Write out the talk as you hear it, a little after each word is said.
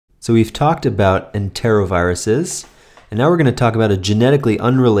So we've talked about enteroviruses, and now we're going to talk about a genetically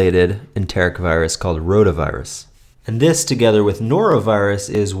unrelated enteric virus called rotavirus. And this, together with norovirus,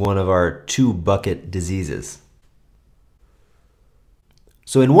 is one of our two bucket diseases.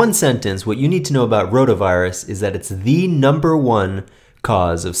 So in one sentence, what you need to know about rotavirus is that it's the #1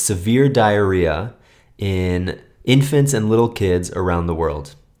 cause of severe diarrhea in infants and little kids around the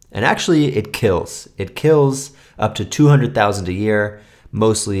world. And actually, it kills. It kills up to 200,000 a year,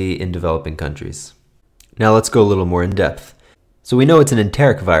 mostly in developing countries. Now let's go a little more in depth. So we know it's an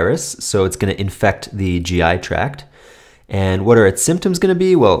enteric virus, so it's going to infect the GI tract. And what are its symptoms going to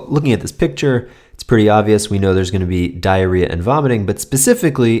be? Well, looking at this picture, it's pretty obvious. We know there's going to be diarrhea and vomiting, but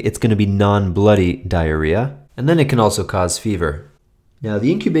specifically, it's going to be non-bloody diarrhea. And then it can also cause fever. Now,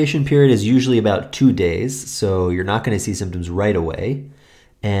 the incubation period is usually about 2 days, so you're not going to see symptoms right away.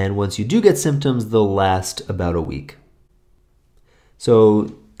 And once you do get symptoms, they'll last about a week.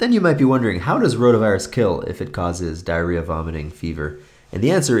 So then you might be wondering, how does rotavirus kill if it causes diarrhea, vomiting, fever? And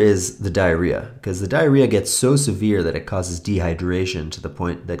the answer is the diarrhea, because the diarrhea gets so severe that it causes dehydration to the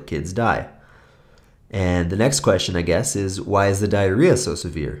point that kids die. And the next question, I guess, is why is the diarrhea so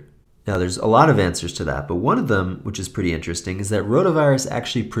severe? Now, there's a lot of answers to that, but one of them, which is pretty interesting, is that rotavirus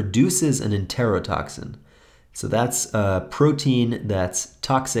actually produces an enterotoxin. So that's a protein that's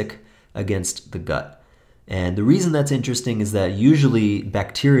toxic against the gut. And the reason that's interesting is that usually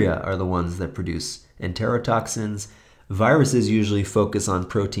bacteria are the ones that produce enterotoxins. Viruses usually focus on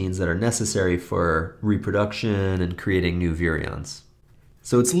proteins that are necessary for reproduction and creating new virions.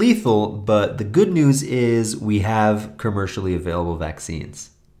 So it's lethal, but the good news is we have commercially available vaccines.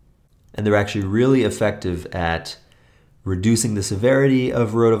 And they're actually really effective at reducing the severity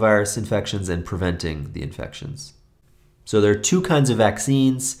of rotavirus infections and preventing the infections. So there are two kinds of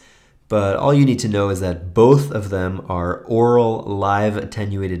vaccines, but all you need to know is that both of them are oral live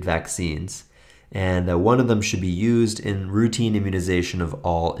attenuated vaccines, and that one of them should be used in routine immunization of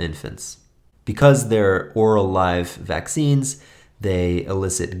all infants. Because they're oral live vaccines, they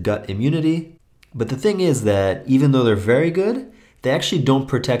elicit gut immunity. But the thing is that even though they're very good, they actually don't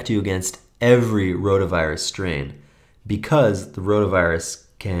protect you against every rotavirus strain because the rotavirus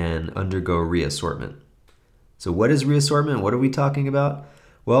can undergo reassortment. So what is reassortment? What are we talking about?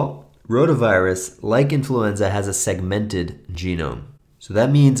 Well, rotavirus, like influenza, has a segmented genome. So that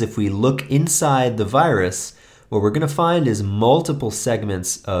means if we look inside the virus, what we're going to find is multiple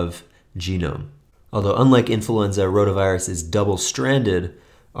segments of genome. Although unlike influenza, rotavirus is double-stranded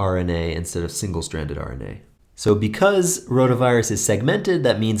RNA instead of single-stranded RNA. So because rotavirus is segmented,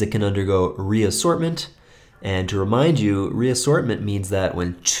 that means it can undergo reassortment. And to remind you, reassortment means that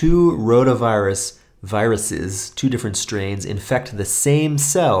when two viruses, two different strains, infect the same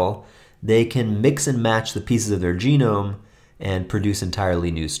cell, they can mix and match the pieces of their genome and produce entirely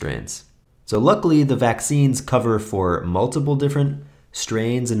new strains. So luckily, the vaccines cover for multiple different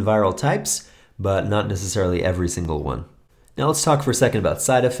strains and viral types, but not necessarily every single one. Now let's talk for a second about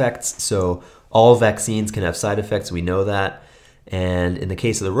side effects. So all vaccines can have side effects, we know that. And in the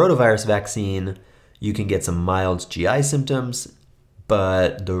case of the rotavirus vaccine, you can get some mild GI symptoms,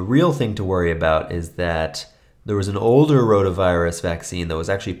 but the real thing to worry about is that there was an older rotavirus vaccine that was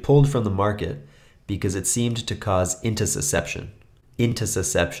actually pulled from the market because it seemed to cause intussusception.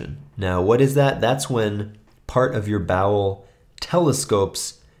 Intussusception. Now, what is that? That's when part of your bowel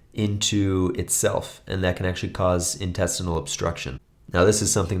telescopes into itself, and that can actually cause intestinal obstruction. Now, this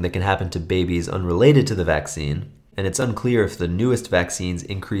is something that can happen to babies unrelated to the vaccine, and it's unclear if the newest vaccines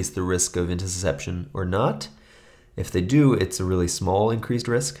increase the risk of intussusception or not. If they do, it's a really small increased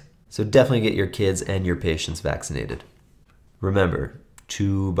risk. So definitely get your kids and your patients vaccinated. Remember,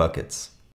 2 buckets.